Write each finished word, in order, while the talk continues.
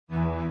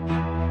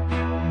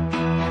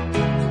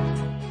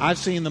I've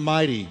seen the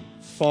mighty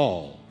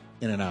fall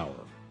in an hour.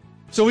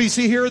 So we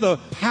see here the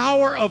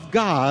power of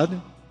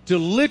God to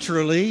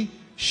literally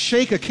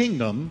shake a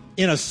kingdom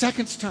in a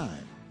second's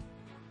time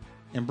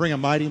and bring a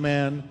mighty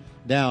man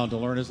down to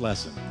learn his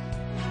lesson.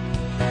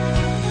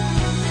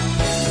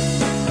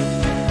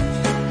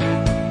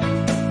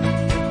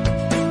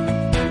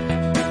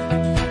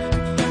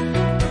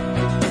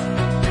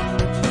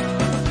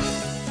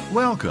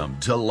 Welcome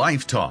to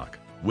Life Talk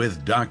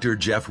with Dr.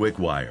 Jeff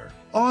Wickwire,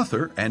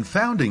 author and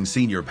founding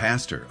senior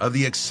pastor of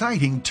the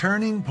exciting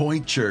Turning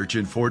Point Church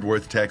in Fort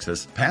Worth,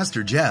 Texas.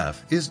 Pastor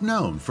Jeff is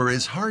known for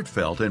his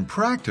heartfelt and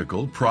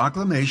practical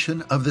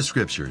proclamation of the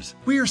Scriptures.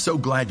 We are so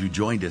glad you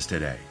joined us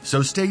today.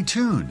 So stay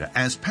tuned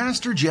as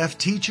Pastor Jeff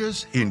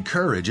teaches,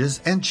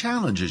 encourages, and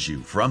challenges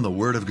you from the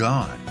Word of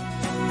God.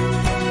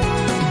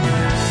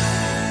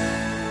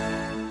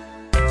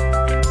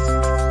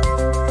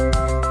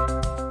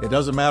 It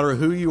doesn't matter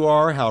who you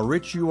are, how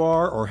rich you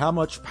are, or how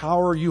much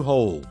power you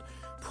hold.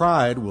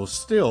 Pride will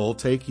still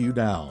take you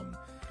down.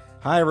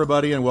 Hi,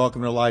 everybody, and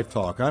welcome to Life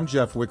Talk. I'm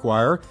Jeff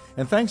Wickwire,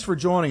 and thanks for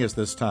joining us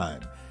this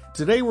time.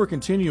 Today, we're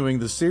continuing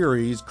the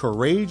series,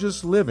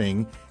 Courageous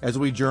Living, as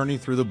we journey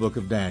through the book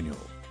of Daniel.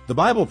 The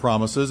Bible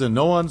promises, in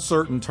no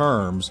uncertain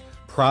terms,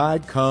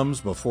 pride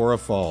comes before a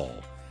fall.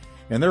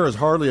 And there is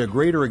hardly a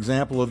greater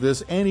example of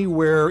this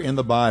anywhere in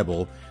the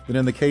Bible than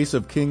in the case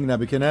of King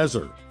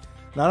Nebuchadnezzar.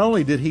 Not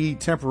only did he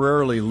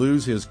temporarily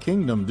lose his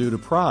kingdom due to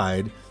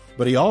pride,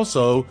 but he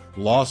also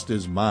lost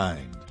his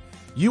mind.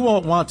 You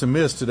won't want to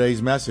miss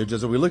today's message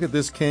as we look at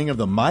this king of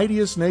the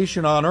mightiest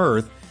nation on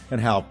earth and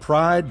how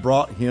pride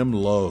brought him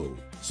low.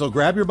 So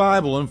grab your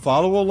Bible and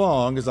follow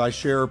along as I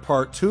share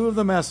part 2 of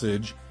the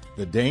message,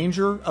 The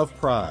Danger of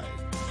Pride.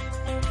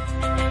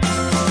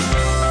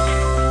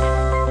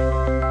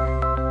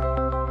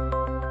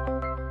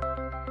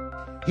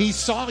 He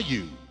saw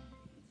you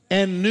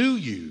and knew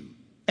you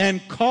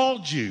and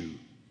called you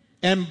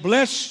and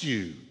blessed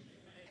you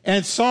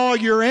and saw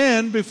your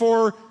end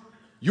before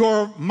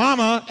your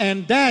mama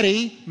and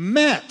daddy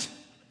met.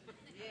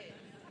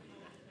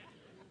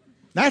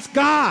 That's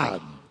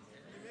God.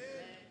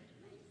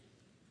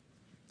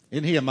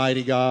 Isn't he a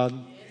mighty God?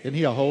 Isn't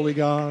he a holy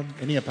God?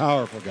 Isn't he a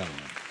powerful God?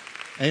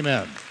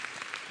 Amen.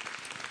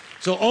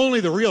 So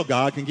only the real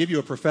God can give you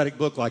a prophetic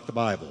book like the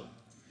Bible.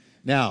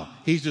 Now,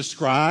 he's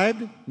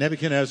described,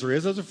 Nebuchadnezzar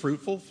is, as a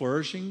fruitful,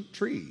 flourishing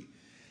tree.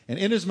 And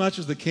inasmuch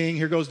as the king,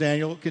 here goes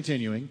Daniel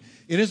continuing,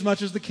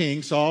 inasmuch as the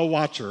king saw a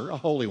watcher, a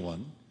holy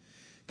one,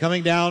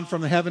 coming down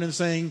from heaven and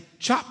saying,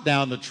 chop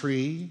down the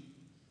tree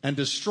and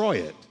destroy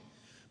it,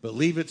 but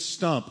leave its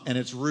stump and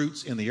its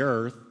roots in the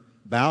earth,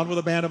 bound with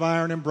a band of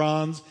iron and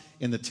bronze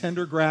in the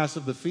tender grass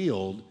of the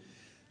field.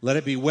 Let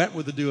it be wet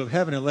with the dew of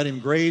heaven, and let him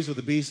graze with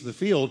the beasts of the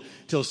field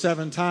till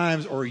 7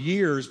 times or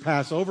years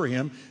pass over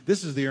him.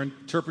 This is the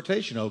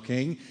interpretation, O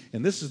king,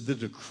 and this is the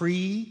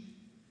decree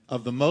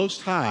of the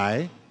Most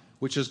High,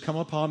 which has come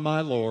upon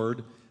my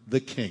Lord, the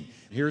king.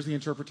 Here's the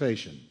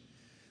interpretation.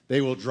 They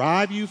will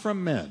drive you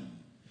from men.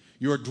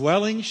 Your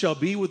dwelling shall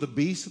be with the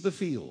beasts of the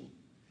field,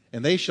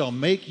 and they shall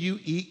make you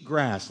eat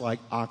grass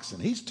like oxen.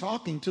 He's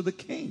talking to the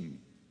king.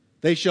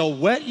 They shall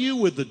wet you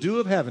with the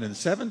dew of heaven, and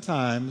 7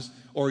 times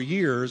or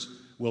years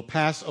will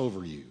pass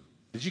over you.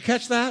 Did you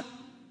catch that?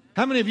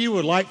 How many of you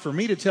would like for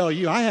me to tell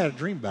you, I had a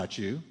dream about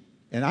you,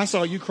 and I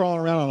saw you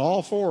crawling around on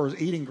all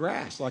fours eating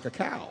grass like a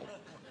cow?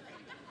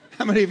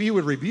 How many of you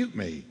would rebuke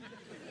me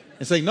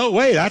and say, no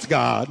way, that's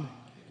God?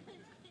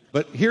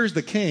 But here's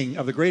the king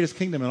of the greatest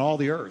kingdom in all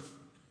the earth.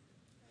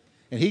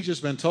 And he's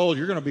just been told,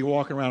 you're going to be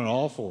walking around on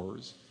all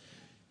fours.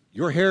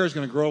 Your hair is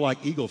going to grow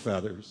like eagle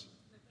feathers.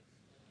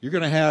 You're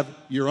going to have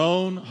your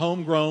own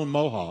homegrown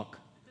mohawk.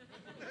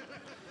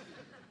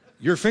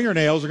 Your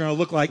fingernails are going to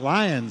look like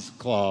lion's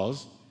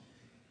claws.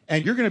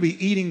 And you're going to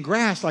be eating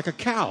grass like a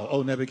cow,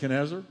 O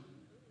Nebuchadnezzar.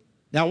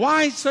 Now,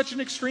 why such an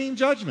extreme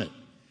judgment?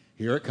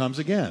 Here it comes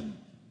again.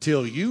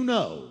 Till you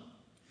know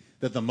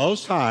that the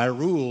Most High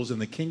rules in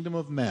the kingdom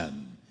of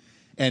men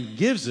and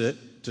gives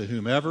it to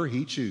whomever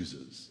he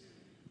chooses.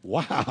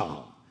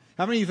 Wow.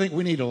 How many of you think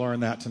we need to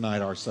learn that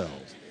tonight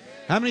ourselves?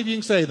 How many of you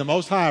can say the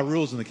Most High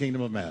rules in the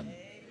kingdom of men?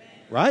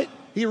 Right?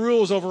 He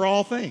rules over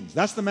all things.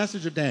 That's the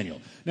message of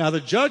Daniel. Now, the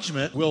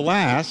judgment will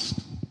last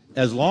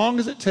as long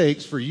as it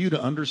takes for you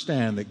to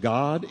understand that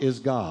God is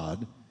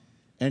God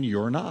and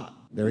you're not.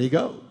 There you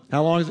go.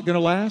 How long is it going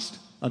to last?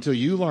 Until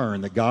you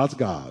learn that God's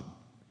God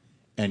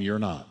and you're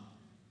not.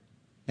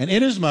 And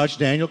inasmuch,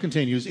 Daniel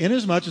continues,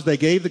 inasmuch as they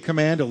gave the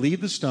command to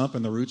leave the stump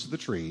and the roots of the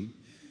tree,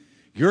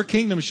 your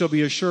kingdom shall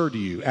be assured to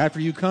you after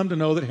you come to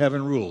know that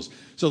heaven rules.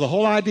 So the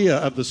whole idea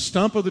of the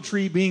stump of the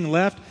tree being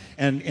left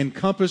and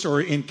encompassed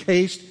or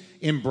encased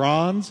in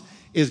bronze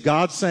is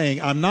God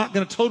saying, I'm not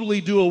going to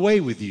totally do away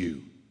with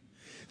you.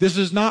 This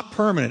is not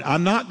permanent.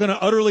 I'm not going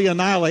to utterly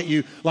annihilate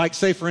you like,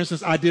 say, for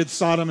instance, I did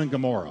Sodom and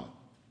Gomorrah,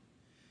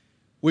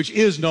 which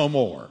is no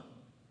more,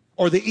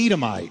 or the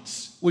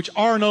Edomites, which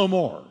are no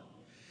more.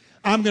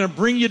 I'm going to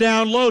bring you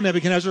down low,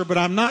 Nebuchadnezzar, but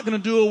I'm not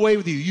going to do away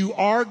with you. You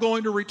are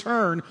going to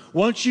return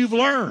once you've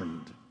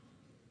learned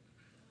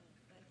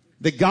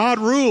that God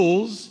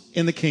rules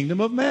in the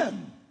kingdom of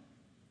men.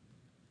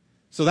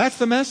 So that's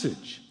the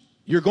message.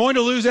 You're going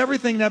to lose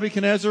everything,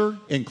 Nebuchadnezzar,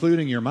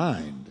 including your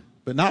mind,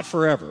 but not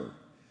forever.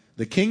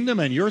 The kingdom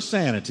and your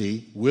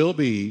sanity will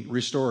be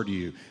restored to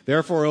you.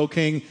 Therefore, O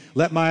king,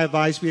 let my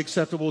advice be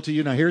acceptable to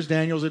you. Now here's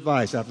Daniel's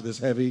advice after this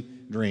heavy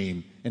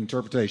dream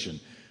interpretation.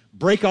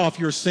 Break off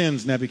your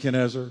sins,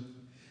 Nebuchadnezzar,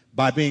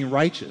 by being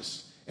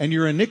righteous, and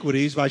your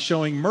iniquities by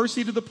showing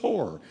mercy to the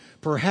poor.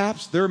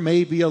 Perhaps there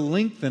may be a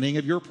lengthening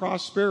of your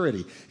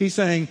prosperity. He's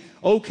saying,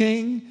 O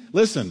king,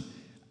 listen,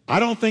 I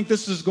don't think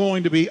this is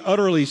going to be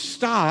utterly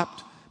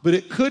stopped, but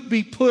it could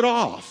be put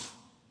off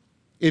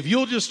if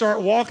you'll just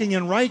start walking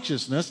in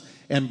righteousness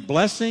and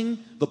blessing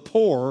the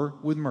poor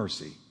with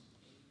mercy.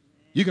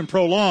 You can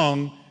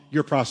prolong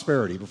your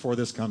prosperity before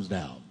this comes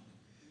down.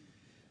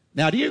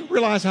 Now, do you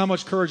realize how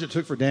much courage it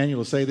took for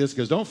Daniel to say this?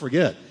 Because don't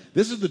forget,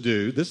 this is the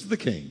dude, this is the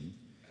king,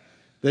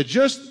 that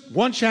just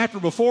one chapter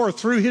before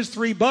threw his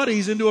 3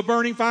 buddies into a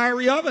burning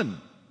fiery oven.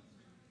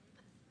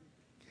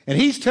 And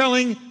he's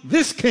telling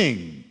this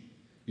king,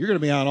 you're going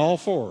to be on all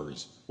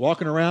fours,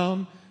 walking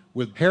around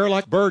with hair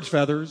like bird's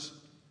feathers,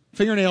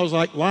 fingernails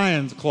like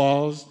lion's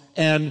claws,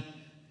 and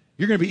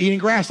you're going to be eating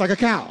grass like a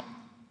cow.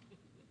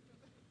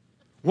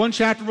 One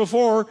chapter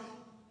before,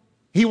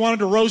 he wanted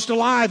to roast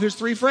alive his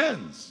 3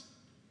 friends.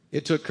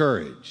 It took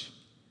courage.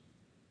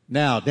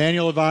 Now,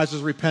 Daniel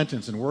advises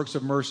repentance and works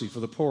of mercy for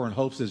the poor in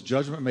hopes his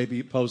judgment may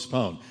be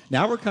postponed.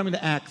 Now we're coming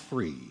to Act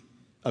 3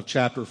 of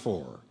chapter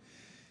 4.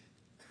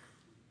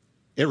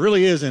 It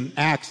really is in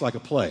Acts like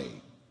a play.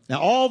 Now,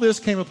 all this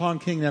came upon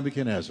King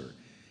Nebuchadnezzar.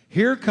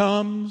 Here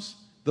comes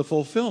the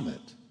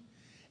fulfillment.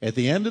 At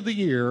the end of the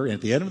year,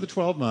 at the end of the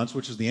 12 months,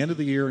 which is the end of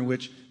the year in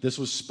which this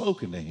was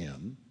spoken to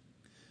him,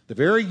 the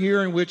very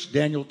year in which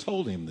Daniel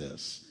told him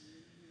this,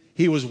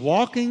 he was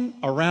walking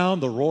around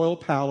the royal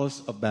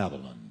palace of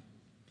Babylon.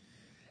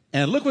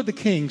 And look what the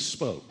king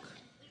spoke.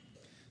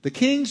 The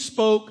king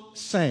spoke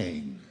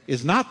saying,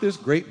 is not this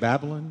great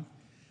Babylon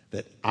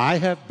that I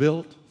have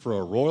built for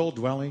a royal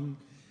dwelling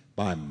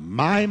by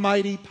my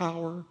mighty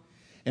power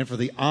and for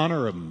the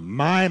honor of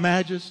my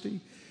majesty?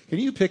 Can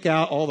you pick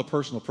out all the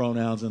personal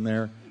pronouns in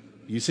there?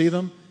 You see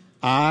them?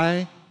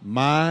 I,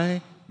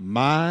 my.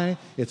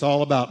 It's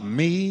all about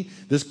me.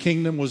 This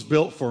kingdom was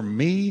built for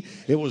me.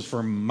 It was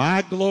for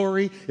my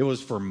glory. It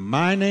was for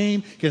my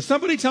name. Can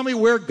somebody tell me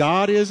where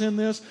God is in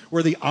this?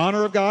 Where the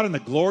honor of God and the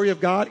glory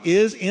of God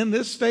is in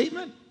this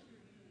statement?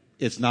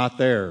 It's not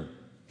there.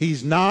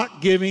 He's not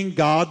giving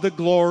God the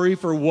glory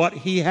for what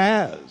he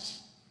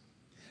has.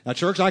 Now,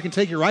 church, I can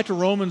take you right to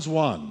Romans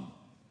 1.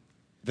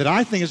 That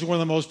I think is one of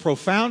the most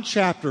profound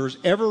chapters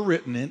ever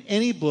written in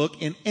any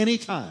book in any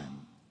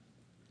time.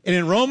 And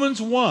in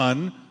Romans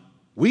 1,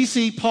 we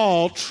see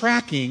Paul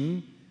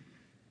tracking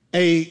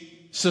a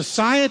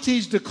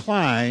society's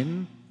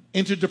decline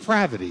into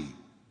depravity.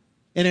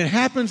 And it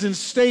happens in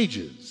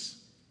stages.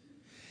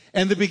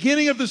 And the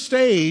beginning of the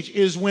stage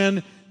is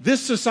when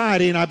this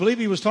society, and I believe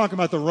he was talking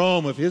about the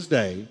Rome of his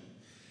day,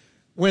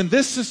 when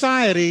this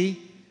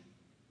society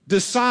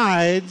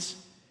decides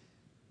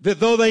that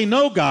though they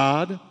know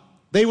God,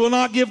 they will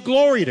not give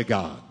glory to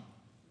God.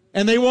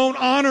 And they won't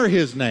honor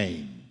his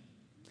name.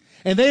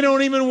 And they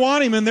don't even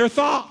want him in their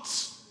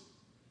thoughts.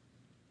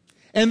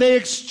 And they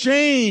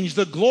exchange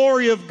the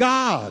glory of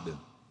God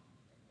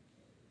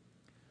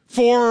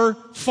for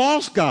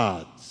false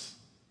gods.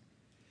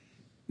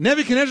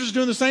 Nebuchadnezzar's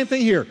doing the same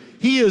thing here.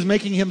 He is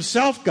making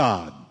himself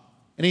God.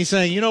 And he's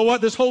saying, you know what?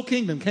 This whole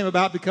kingdom came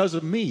about because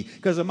of me,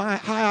 because of my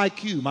high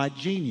IQ, my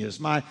genius,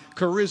 my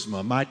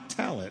charisma, my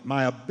talent,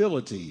 my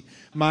ability,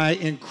 my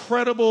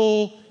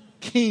incredible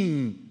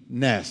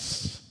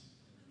kingness.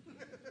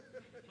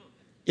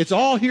 It's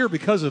all here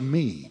because of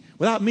me.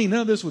 Without me,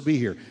 none of this would be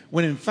here.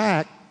 When in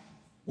fact,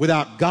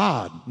 without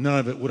God, none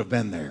of it would have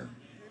been there.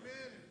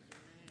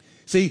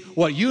 See,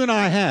 what you and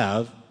I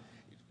have,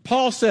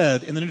 Paul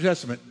said in the New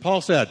Testament,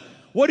 Paul said,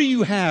 what do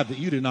you have that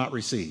you did not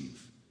receive?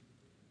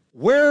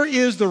 Where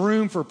is the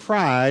room for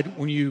pride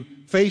when you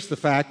face the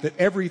fact that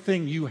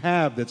everything you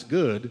have that's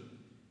good,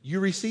 you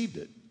received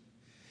it?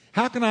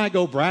 How can I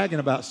go bragging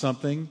about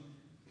something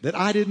that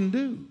I didn't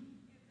do?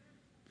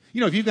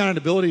 You know, if you've got an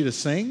ability to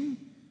sing,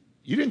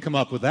 you didn't come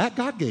up with that.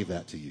 God gave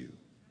that to you.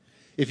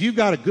 If you've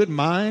got a good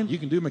mind, you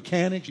can do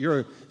mechanics, you're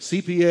a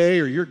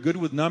CPA or you're good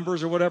with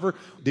numbers or whatever.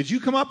 Did you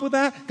come up with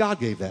that? God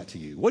gave that to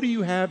you. What do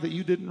you have that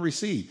you didn't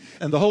receive?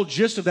 And the whole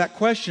gist of that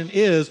question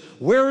is,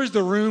 where is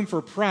the room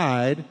for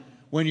pride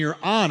when you're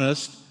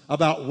honest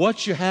about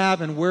what you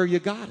have and where you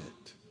got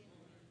it?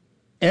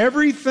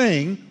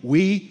 Everything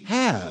we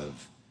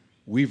have,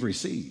 we've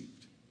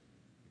received.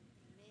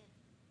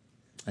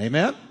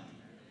 Amen?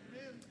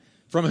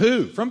 From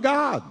who? From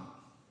God.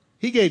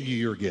 He gave you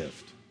your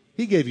gift.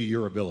 He gave you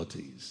your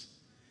abilities.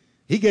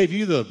 He gave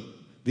you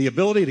the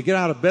ability to get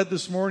out of bed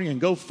this morning and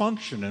go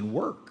function and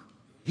work.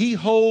 He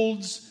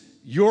holds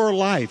your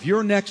life,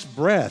 your next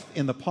breath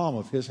in the palm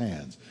of his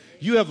hands.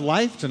 You have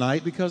life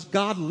tonight because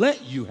God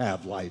let you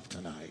have life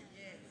tonight.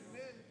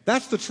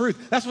 That's the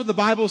truth. That's what the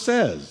Bible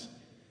says.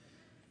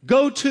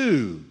 Go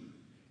to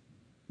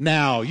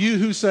now, you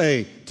who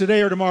say,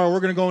 today or tomorrow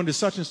we're going to go into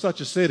such and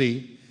such a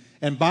city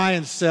and buy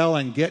and sell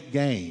and get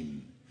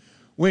gain,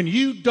 when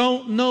you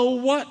don't know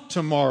what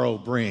tomorrow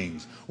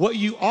brings, what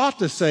you ought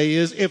to say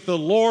is, if the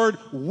Lord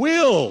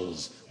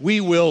wills, we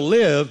will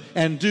live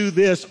and do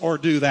this or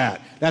do that.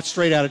 That's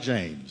straight out of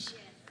James.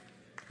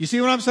 You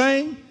see what I'm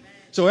saying?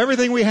 So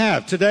everything we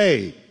have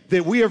today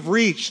that we have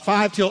reached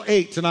 5 till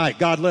 8 tonight,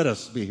 God let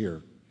us be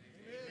here.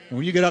 And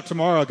when you get up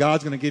tomorrow,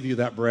 God's going to give you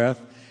that breath.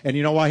 And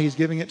you know why he's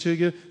giving it to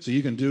you? So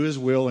you can do his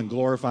will and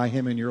glorify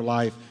him in your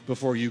life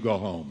before you go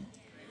home.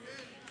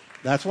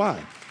 That's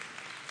why.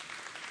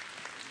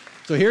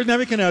 So here's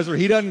Nebuchadnezzar.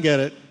 He doesn't get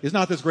it. It's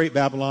not this great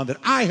Babylon that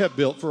I have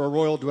built for a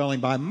royal dwelling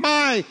by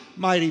my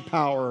mighty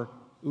power.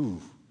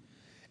 Ooh.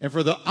 And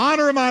for the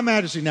honor of my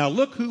majesty. Now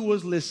look who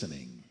was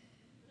listening.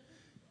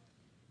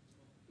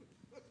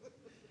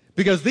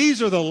 Because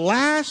these are the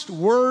last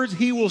words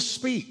he will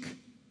speak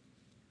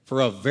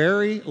for a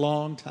very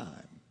long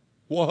time.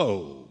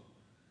 Whoa.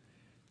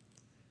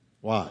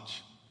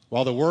 Watch.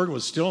 While the word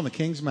was still in the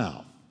king's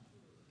mouth,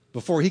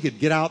 before he could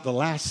get out the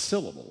last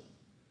syllable,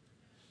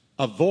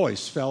 a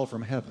voice fell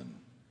from heaven.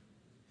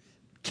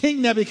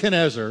 King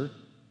Nebuchadnezzar,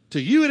 to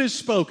you it is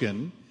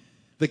spoken,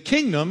 the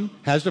kingdom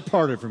has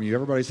departed from you.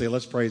 Everybody say,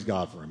 let's praise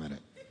God for a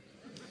minute.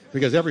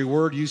 Because every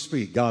word you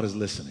speak, God is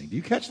listening. Do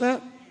you catch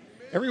that?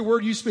 Every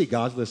word you speak,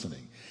 God's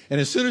listening.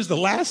 And as soon as the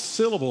last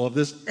syllable of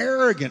this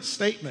arrogant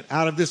statement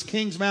out of this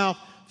king's mouth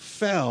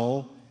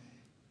fell,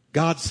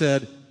 God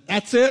said,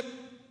 that's it.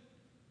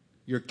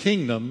 Your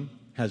kingdom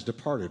has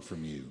departed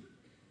from you.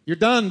 You're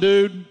done,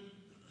 dude.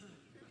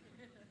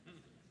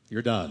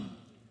 You're done.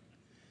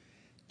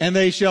 And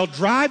they shall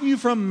drive you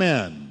from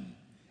men,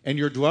 and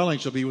your dwelling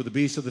shall be with the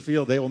beasts of the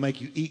field. They will make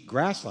you eat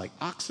grass like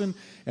oxen,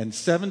 and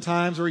 7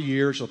 times a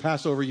year shall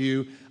pass over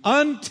you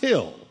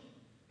until,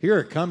 here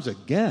it comes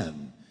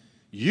again,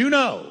 you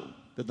know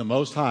that the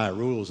Most High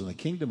rules in the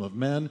kingdom of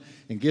men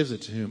and gives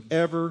it to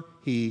whomever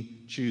he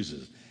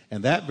chooses.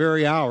 And that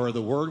very hour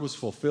the word was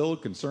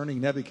fulfilled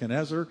concerning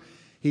Nebuchadnezzar.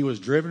 He was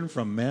driven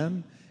from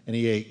men, and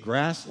he ate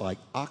grass like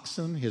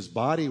oxen. His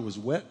body was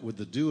wet with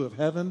the dew of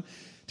heaven,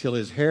 till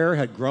his hair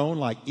had grown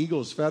like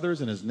eagle's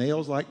feathers and his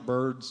nails like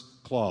birds'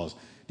 claws.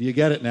 Do you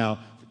get it now?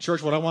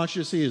 Church, what I want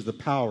you to see is the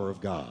power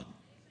of God.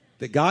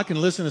 That God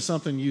can listen to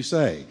something you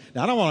say.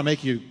 Now, I don't want to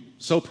make you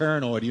so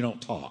paranoid you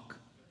don't talk.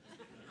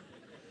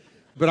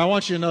 But I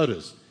want you to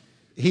notice,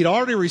 he'd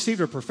already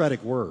received a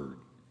prophetic word.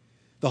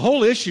 The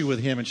whole issue with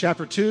him in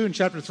chapter 2 and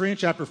chapter 3 and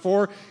chapter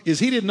 4 is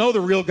he didn't know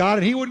the real God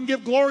and he wouldn't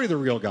give glory to the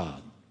real God.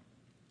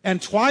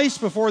 And twice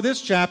before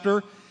this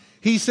chapter,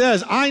 he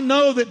says, I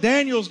know that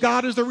Daniel's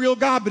God is the real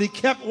God, but he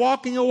kept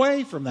walking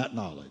away from that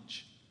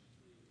knowledge.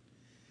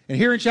 And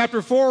here in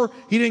chapter 4,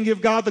 he didn't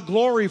give God the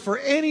glory for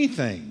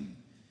anything,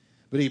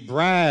 but he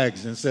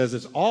brags and says,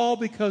 it's all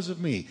because of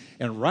me.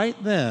 And right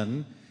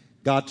then,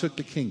 God took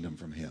the kingdom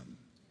from him.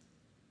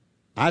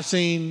 I've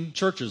seen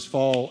churches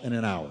fall in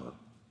an hour.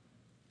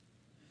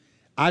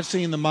 I've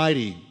seen the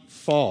mighty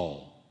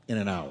fall in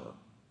an hour.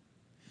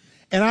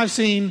 And I've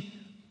seen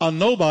a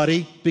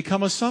nobody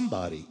become a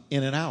somebody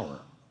in an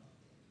hour.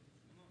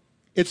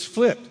 It's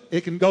flipped.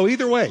 It can go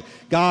either way.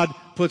 God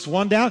puts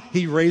one down,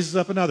 he raises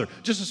up another.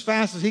 Just as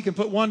fast as he can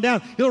put one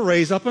down, he'll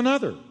raise up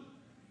another.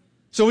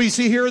 So we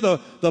see here the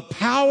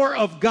power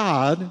of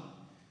God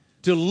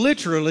to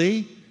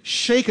literally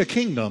shake a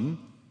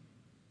kingdom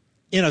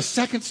in a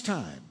second's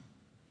time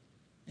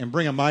and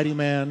bring a mighty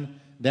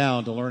man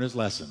down to learn his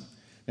lesson.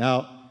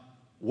 Now,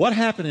 what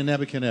happened in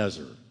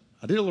Nebuchadnezzar?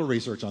 I did a little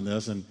research on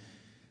this, and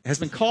it has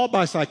been called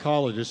by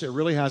psychologists, it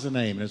really has a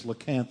name, and it's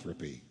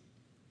lycanthropy.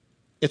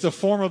 It's a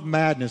form of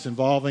madness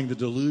involving the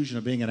delusion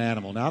of being an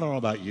animal. Now, I don't know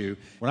about you.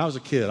 When I was a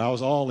kid, I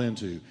was all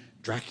into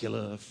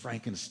Dracula,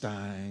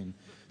 Frankenstein,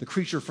 the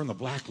creature from the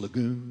Black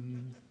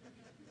Lagoon,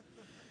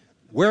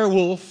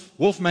 werewolf,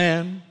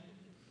 Wolfman.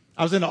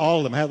 I was into all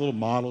of them. I had little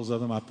models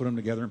of them. I put them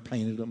together and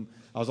painted them.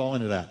 I was all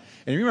into that.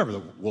 And you remember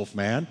the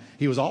Wolfman.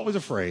 He was always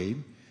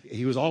afraid.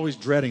 He was always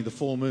dreading the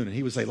full moon. And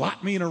he would say,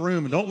 lock me in a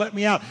room and don't let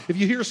me out. If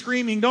you hear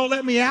screaming, don't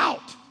let me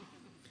out.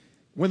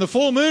 When the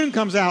full moon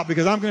comes out,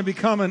 because I'm going to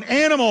become an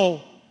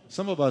animal.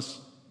 Some of us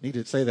need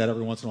to say that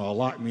every once in a while.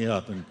 Lock me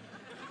up and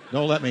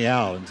don't let me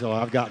out until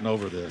I've gotten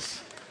over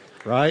this.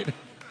 Right?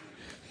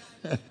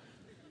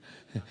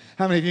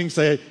 How many of you can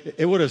say,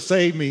 it would have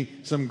saved me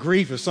some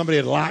grief if somebody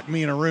had locked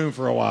me in a room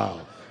for a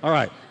while? All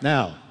right,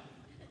 now.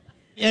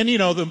 And, you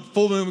know, the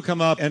full moon would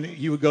come up and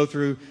you would go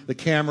through the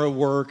camera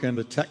work and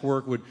the tech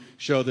work would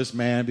show this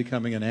man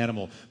becoming an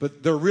animal.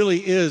 But there really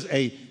is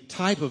a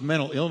type of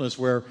mental illness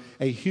where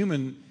a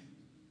human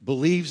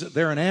believes that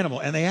they're an animal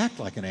and they act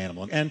like an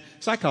animal. And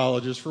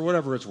psychologists, for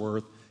whatever it's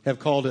worth, have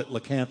called it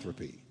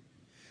lycanthropy.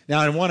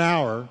 Now, in 1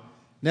 hour,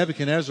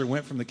 Nebuchadnezzar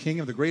went from the king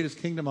of the greatest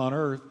kingdom on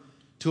earth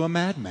to a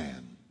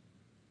madman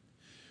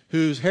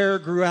whose hair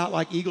grew out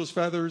like eagle's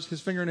feathers,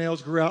 his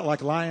fingernails grew out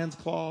like lion's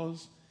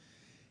claws.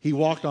 He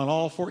walked on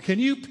all fours. Can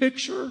you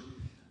picture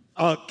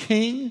a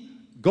king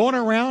going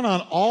around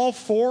on all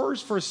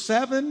fours for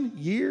 7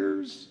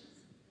 years?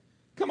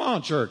 Come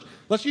on, church.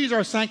 Let's use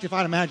our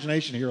sanctified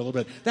imagination here a little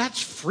bit.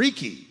 That's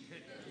freaky.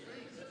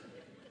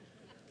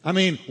 I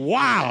mean,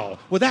 wow.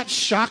 Would that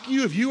shock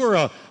you if you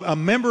were a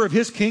member of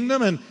his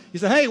kingdom and you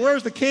said, hey,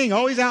 where's the king?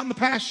 Oh, he's out in the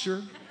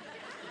pasture.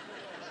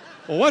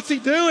 Well, what's he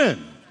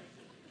doing?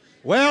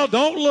 Well,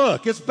 don't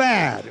look. It's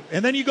bad.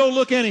 And then you go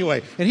look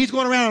anyway. And he's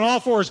going around on all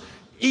fours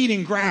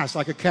eating grass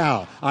like a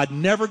cow. I'd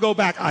never go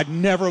back. I'd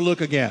never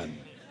look again.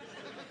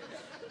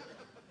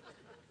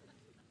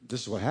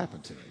 This is what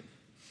happened to me.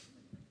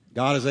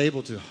 God is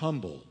able to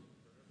humble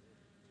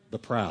the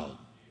proud.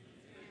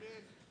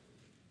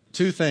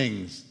 Two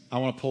things I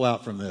want to pull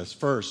out from this.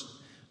 First,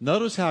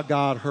 notice how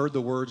God heard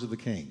the words of the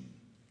king.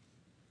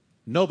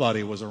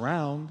 Nobody was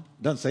around.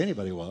 Doesn't say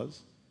anybody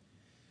was.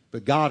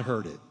 But God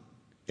heard it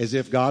as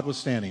if God was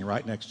standing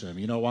right next to him.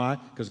 You know why?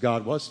 Because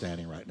God was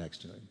standing right next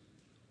to him.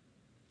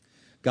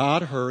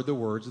 God heard the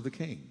words of the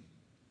king.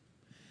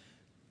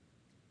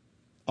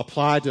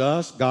 Applied to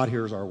us, God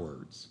hears our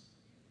words.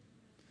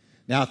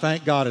 Now,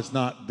 thank God it's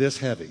not this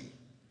heavy.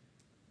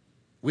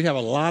 We have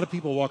a lot of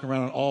people walking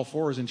around on all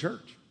fours in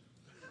church.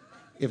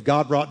 If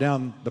God brought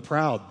down the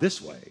proud this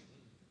way.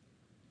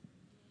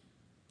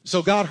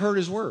 So God heard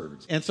his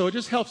words. And so it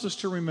just helps us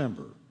to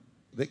remember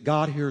that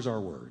God hears our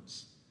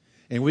words.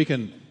 And we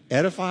can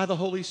edify the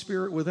Holy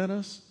Spirit within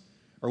us,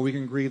 or we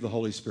can grieve the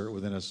Holy Spirit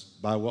within us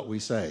by what we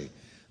say.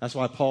 That's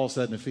why Paul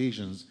said in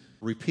Ephesians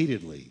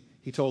repeatedly,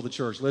 he told the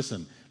church,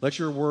 listen, let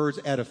your words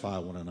edify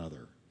one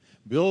another.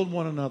 Build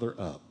one another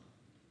up.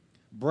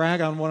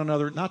 Brag on one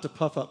another, not to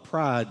puff up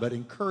pride, but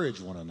encourage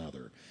one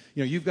another.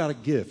 You know, you've got a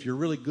gift. You're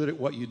really good at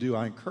what you do.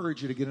 I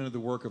encourage you to get into the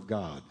work of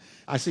God.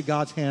 I see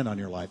God's hand on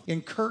your life,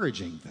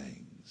 encouraging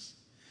things.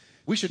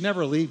 We should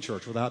never leave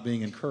church without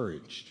being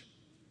encouraged.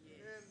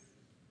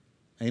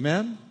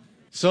 Amen?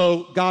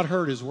 So God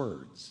heard his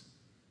words.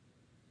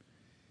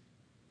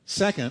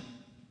 Second,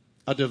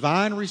 a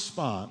divine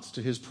response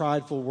to his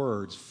prideful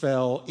words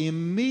fell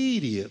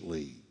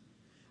immediately.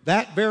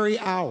 That very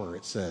hour,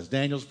 it says,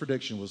 Daniel's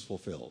prediction was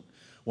fulfilled.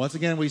 Once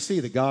again, we see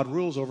that God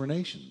rules over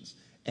nations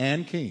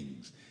and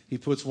kings. He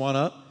puts one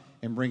up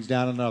and brings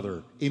down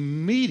another.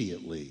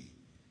 Immediately,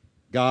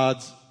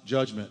 God's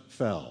judgment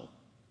fell.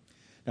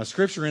 Now,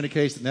 Scripture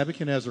indicates that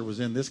Nebuchadnezzar was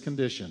in this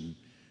condition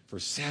for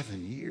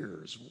 7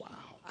 years. Wow.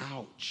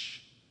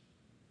 Ouch.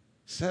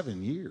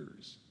 7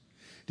 years.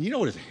 Do you know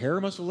what his hair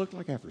must have looked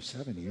like after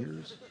 7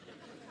 years?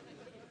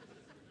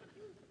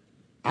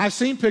 I've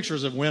seen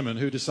pictures of women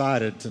who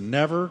decided to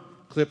never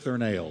clip their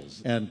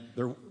nails, and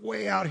they're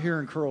way out here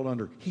and curled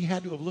under. He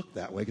had to have looked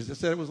that way because it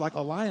said it was like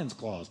a lion's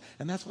claws,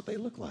 and that's what they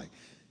look like.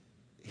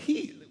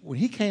 When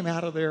he came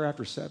out of there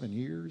after 7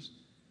 years,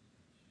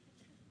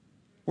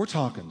 we're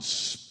talking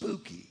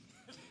spooky.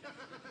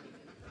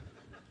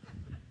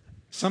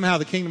 Somehow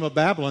the kingdom of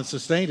Babylon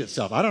sustained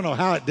itself. I don't know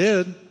how it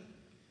did,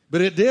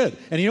 but it did.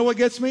 And you know what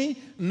gets me?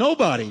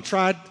 Nobody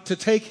tried to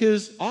take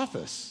his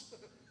office.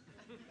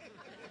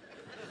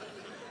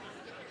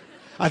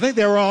 I think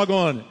they were all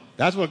going,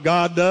 that's what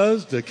God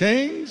does to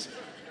kings?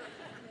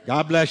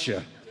 God bless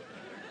you.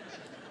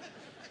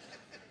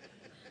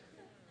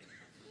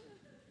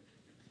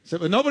 So,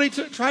 but nobody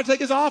tried to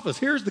take his office.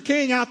 Here's the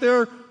king out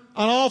there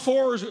on all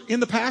fours in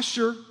the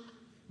pasture,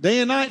 day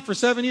and night for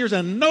 7 years,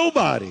 and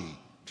nobody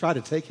tried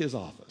to take his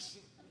office.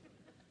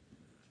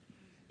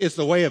 It's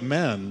the way of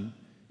men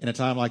in a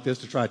time like this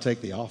to try to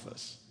take the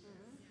office.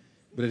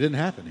 But it didn't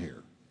happen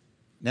here.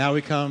 Now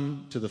we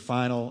come to the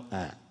final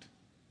act.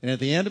 And at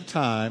the end of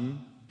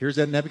time, here's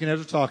that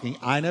Nebuchadnezzar talking.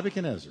 I,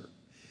 Nebuchadnezzar,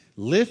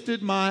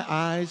 lifted my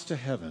eyes to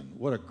heaven.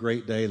 What a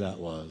great day that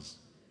was.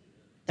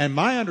 And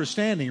my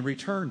understanding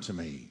returned to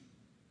me.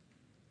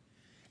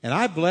 And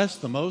I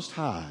blessed the Most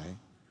High,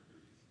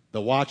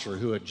 the watcher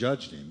who had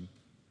judged him,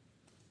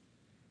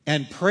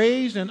 and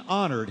praised and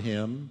honored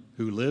him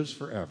who lives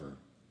forever.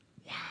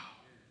 Wow.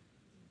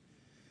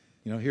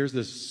 You know, here's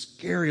this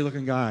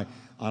scary-looking guy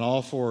on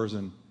all fours,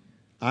 and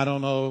I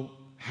don't know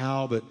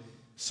how, but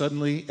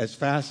suddenly, as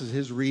fast as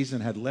his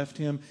reason had left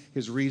him,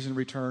 his reason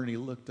returned, and he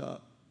looked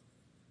up.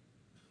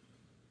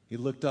 He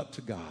looked up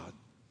to God.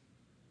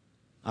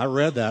 I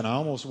read that, and I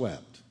almost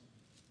wept,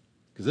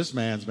 because this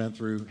man's been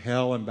through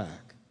hell and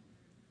back.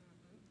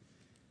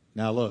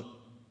 Now look,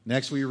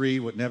 next we read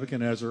what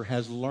Nebuchadnezzar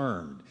has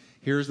learned.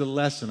 Here's the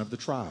lesson of the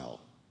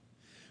trial.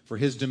 For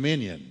his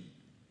dominion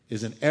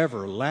is an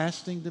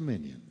everlasting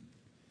dominion,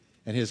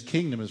 and his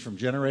kingdom is from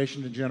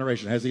generation to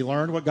generation. Has he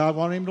learned what God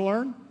wanted him to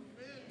learn?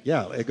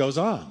 Yeah, it goes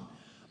on.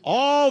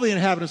 All the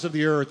inhabitants of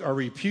the earth are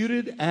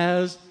reputed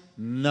as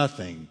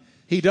nothing.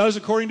 He does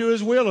according to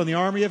his will in the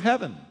army of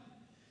heaven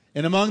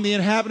and among the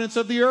inhabitants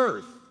of the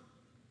earth.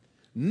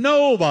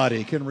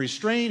 Nobody can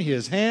restrain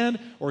his hand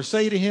or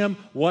say to him,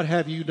 what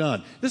have you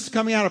done? This is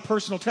coming out of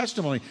personal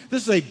testimony.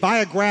 This is a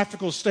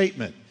biographical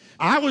statement.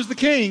 I was the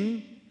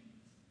king,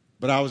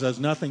 but I was as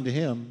nothing to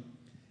him.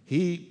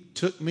 He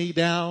took me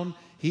down.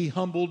 He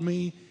humbled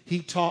me.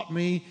 He taught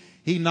me.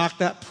 He knocked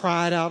that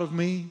pride out of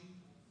me.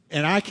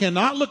 And I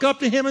cannot look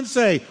up to him and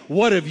say,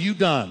 what have you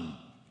done?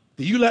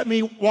 That you let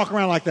me walk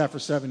around like that for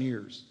 7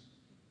 years?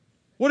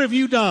 What have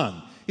you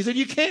done? He said,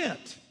 you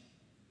can't,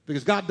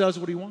 because God does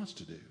what he wants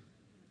to do.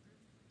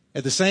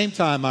 At the same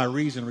time, my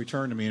reason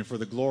returned to me, and for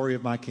the glory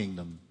of my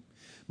kingdom,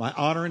 my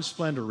honor and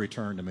splendor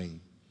returned to me.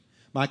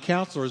 My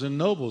counselors and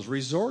nobles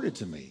resorted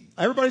to me.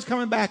 Everybody's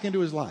coming back into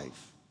his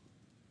life.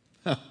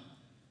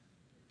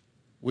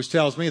 Which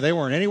tells me they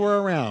weren't anywhere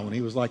around when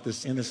he was like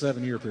this in the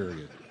 7-year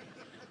period.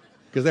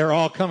 Because they're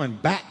all coming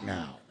back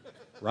now,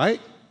 right?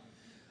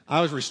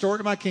 I was restored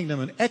to my kingdom,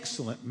 and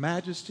excellent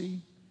majesty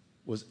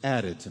was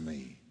added to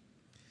me.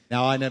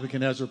 Now I,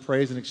 Nebuchadnezzar,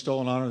 praise and extol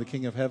and honor the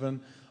King of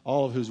heaven,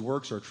 all of whose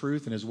works are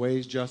truth and his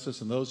ways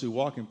justice, and those who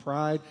walk in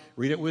pride.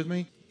 Read it with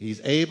me.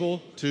 He's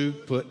able to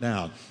put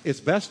down. It's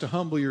best to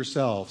humble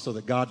yourself so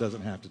that God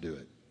doesn't have to do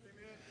it.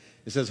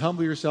 It says,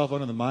 humble yourself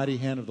under the mighty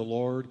hand of the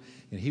Lord,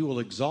 and he will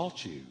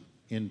exalt you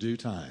in due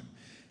time.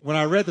 When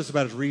I read this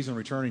about his reason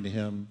returning to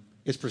him,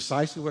 it's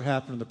precisely what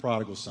happened to the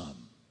prodigal son.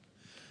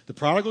 The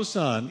prodigal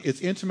son,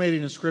 it's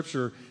intimated in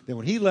Scripture that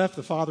when he left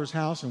the father's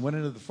house and went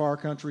into the far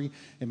country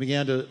and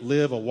began to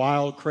live a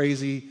wild,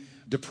 crazy,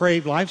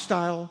 depraved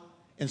lifestyle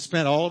and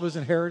spent all of his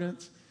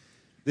inheritance,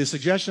 the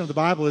suggestion of the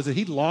Bible is that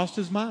he'd lost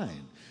his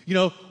mind. You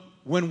know,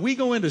 when we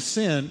go into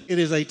sin, it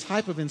is a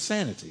type of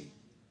insanity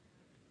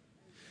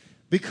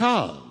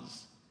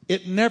because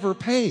it never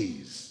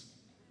pays.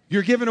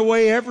 You're giving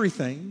away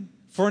everything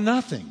for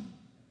nothing.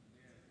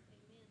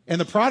 And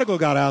the prodigal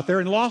got out there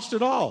and lost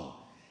it all.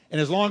 And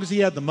as long as he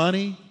had the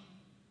money,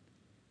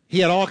 he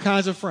had all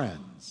kinds of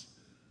friends.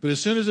 But as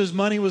soon as his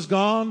money was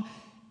gone,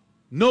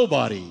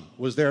 nobody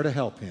was there to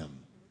help him.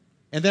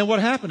 And then what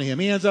happened to him?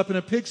 He ends up in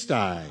a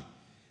pigsty,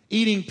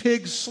 eating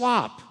pig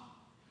slop,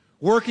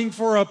 working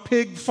for a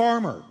pig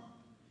farmer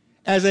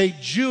as a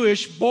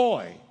Jewish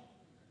boy.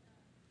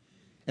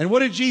 And what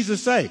did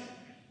Jesus say?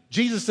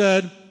 Jesus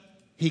said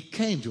he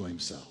came to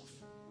himself.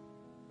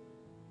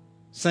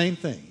 Same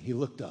thing. He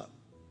looked up.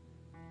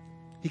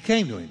 He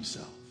came to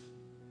himself.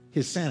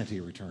 His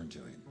sanity returned to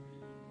him.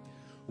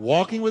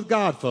 Walking with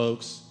God,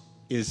 folks,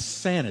 is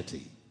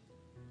sanity.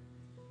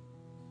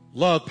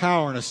 Love,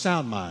 power, and a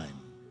sound mind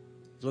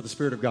is what the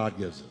Spirit of God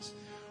gives us.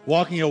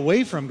 Walking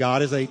away from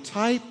God is a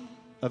type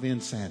of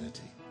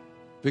insanity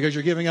because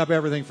you're giving up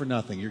everything for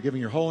nothing. You're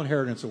giving your whole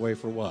inheritance away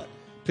for what?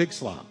 Pig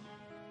slop.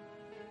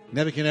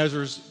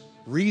 Nebuchadnezzar's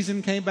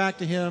reason came back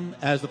to him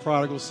as the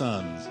prodigal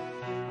sons.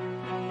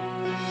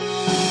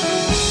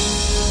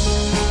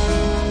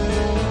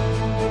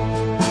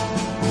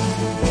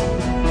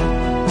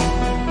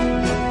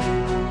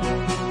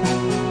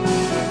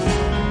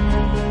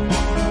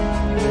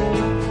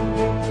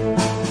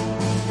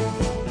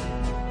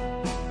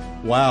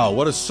 Wow,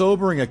 what a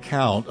sobering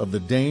account of the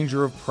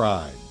danger of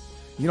pride.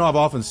 You know, I've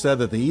often said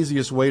that the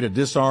easiest way to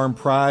disarm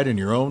pride in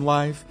your own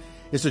life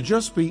is to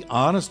just be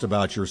honest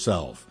about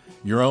yourself,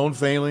 your own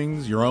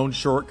failings, your own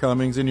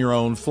shortcomings, and your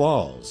own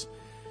flaws.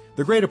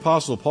 The great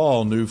apostle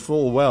Paul knew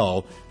full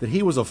well that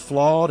he was a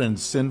flawed and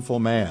sinful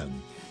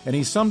man, and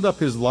he summed up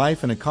his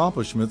life and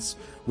accomplishments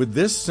with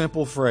this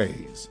simple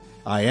phrase,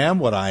 I am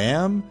what I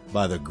am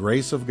by the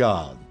grace of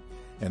God.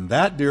 And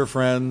that, dear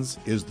friends,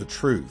 is the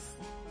truth.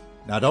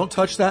 Now, don't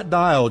touch that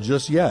dial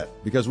just yet,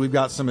 because we've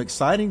got some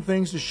exciting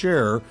things to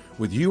share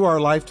with you, our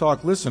Life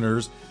Talk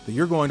listeners, that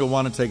you're going to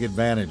want to take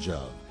advantage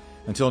of.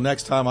 Until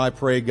next time, I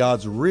pray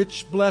God's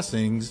rich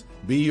blessings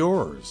be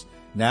yours.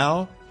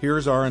 Now,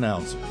 here's our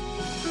announcer.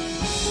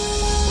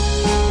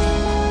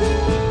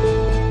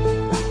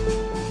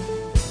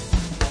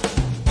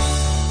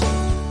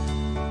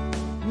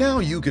 Now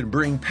you can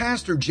bring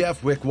Pastor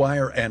Jeff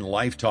Wickwire and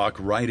Life Talk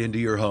right into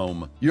your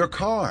home, your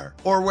car,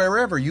 or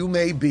wherever you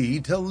may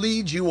be to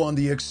lead you on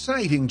the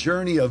exciting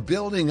journey of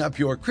building up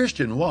your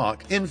Christian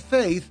walk in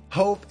faith,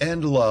 hope,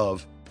 and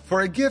love.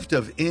 For a gift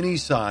of any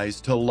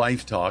size to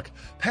Life Talk,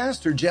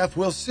 Pastor Jeff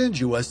will send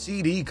you a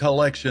CD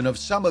collection of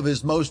some of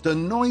his most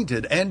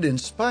anointed and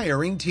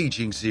inspiring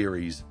teaching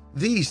series.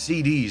 These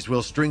CDs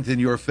will strengthen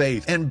your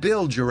faith and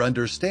build your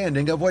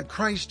understanding of what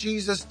Christ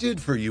Jesus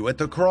did for you at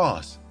the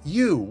cross.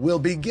 You will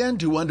begin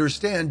to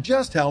understand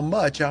just how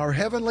much our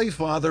Heavenly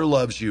Father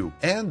loves you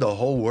and the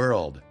whole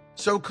world.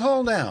 So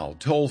call now,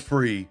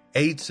 toll-free,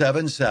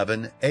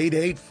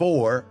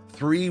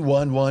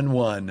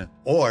 877-884-3111,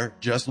 or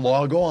just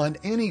log on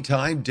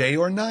anytime, day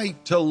or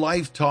night, to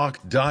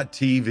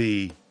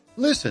lifetalk.tv.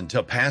 Listen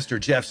to Pastor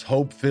Jeff's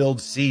hope-filled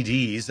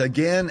CDs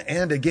again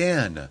and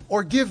again,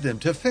 or give them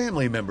to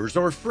family members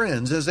or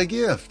friends as a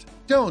gift.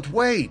 Don't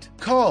wait.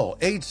 Call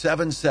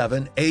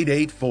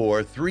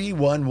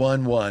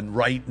 877-884-3111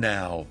 right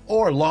now,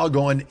 or log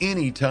on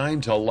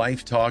anytime to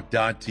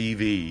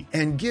lifetalk.tv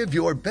and give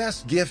your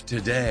best gift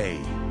today.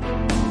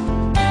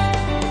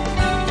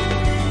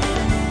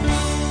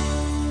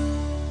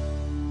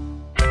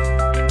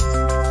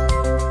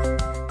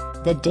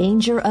 The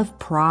Danger of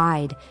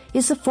Pride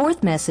is the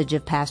fourth message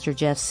of Pastor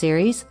Jeff's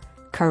series,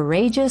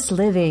 Courageous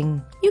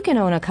Living. You can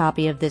own a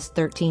copy of this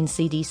 13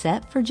 CD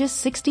set for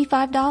just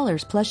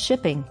 $65 plus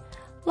shipping.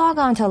 Log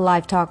on to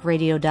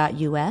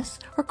lifetalkradio.us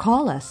or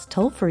call us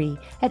toll-free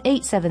at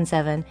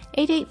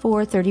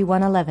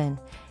 877-884-3111.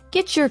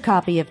 Get your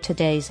copy of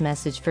today's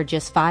message for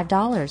just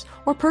 $5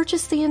 or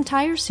purchase the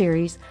entire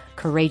series,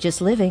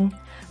 Courageous Living,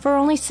 for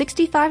only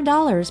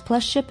 $65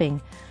 plus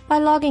shipping by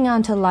logging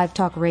on to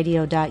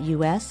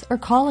lifetalkradio.us or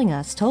calling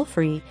us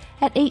toll-free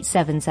at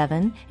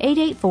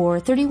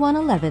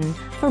 877-884-3111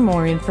 for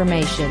more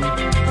information.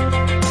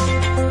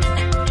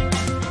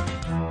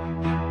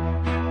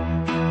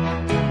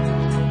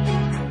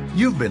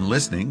 You've been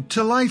listening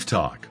to Life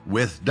Talk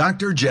with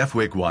Dr. Jeff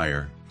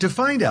Wickwire. To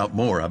find out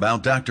more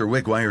about Dr.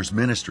 Wickwire's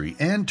ministry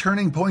and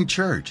Turning Point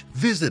Church,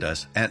 visit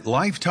us at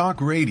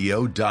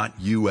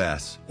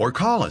lifetalkradio.us or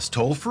call us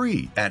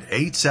toll-free at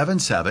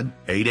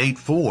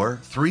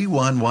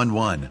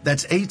 877-884-3111.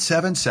 That's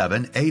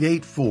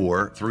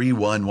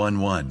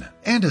 877-884-3111.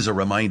 And as a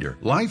reminder,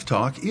 Life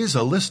Talk is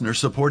a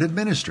listener-supported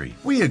ministry.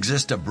 We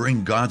exist to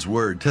bring God's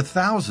Word to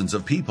thousands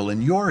of people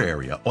in your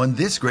area on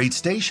this great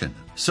station.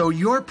 So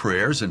your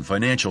prayers and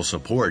financial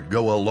support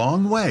go a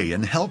long way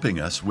in helping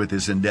us with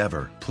this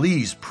endeavor.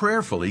 Please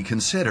prayerfully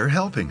consider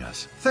helping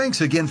us. Thanks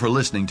again for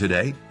listening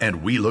today,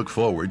 and we look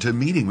forward to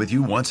meeting with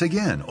you once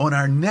again on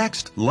our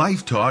next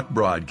Life Talk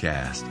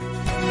broadcast.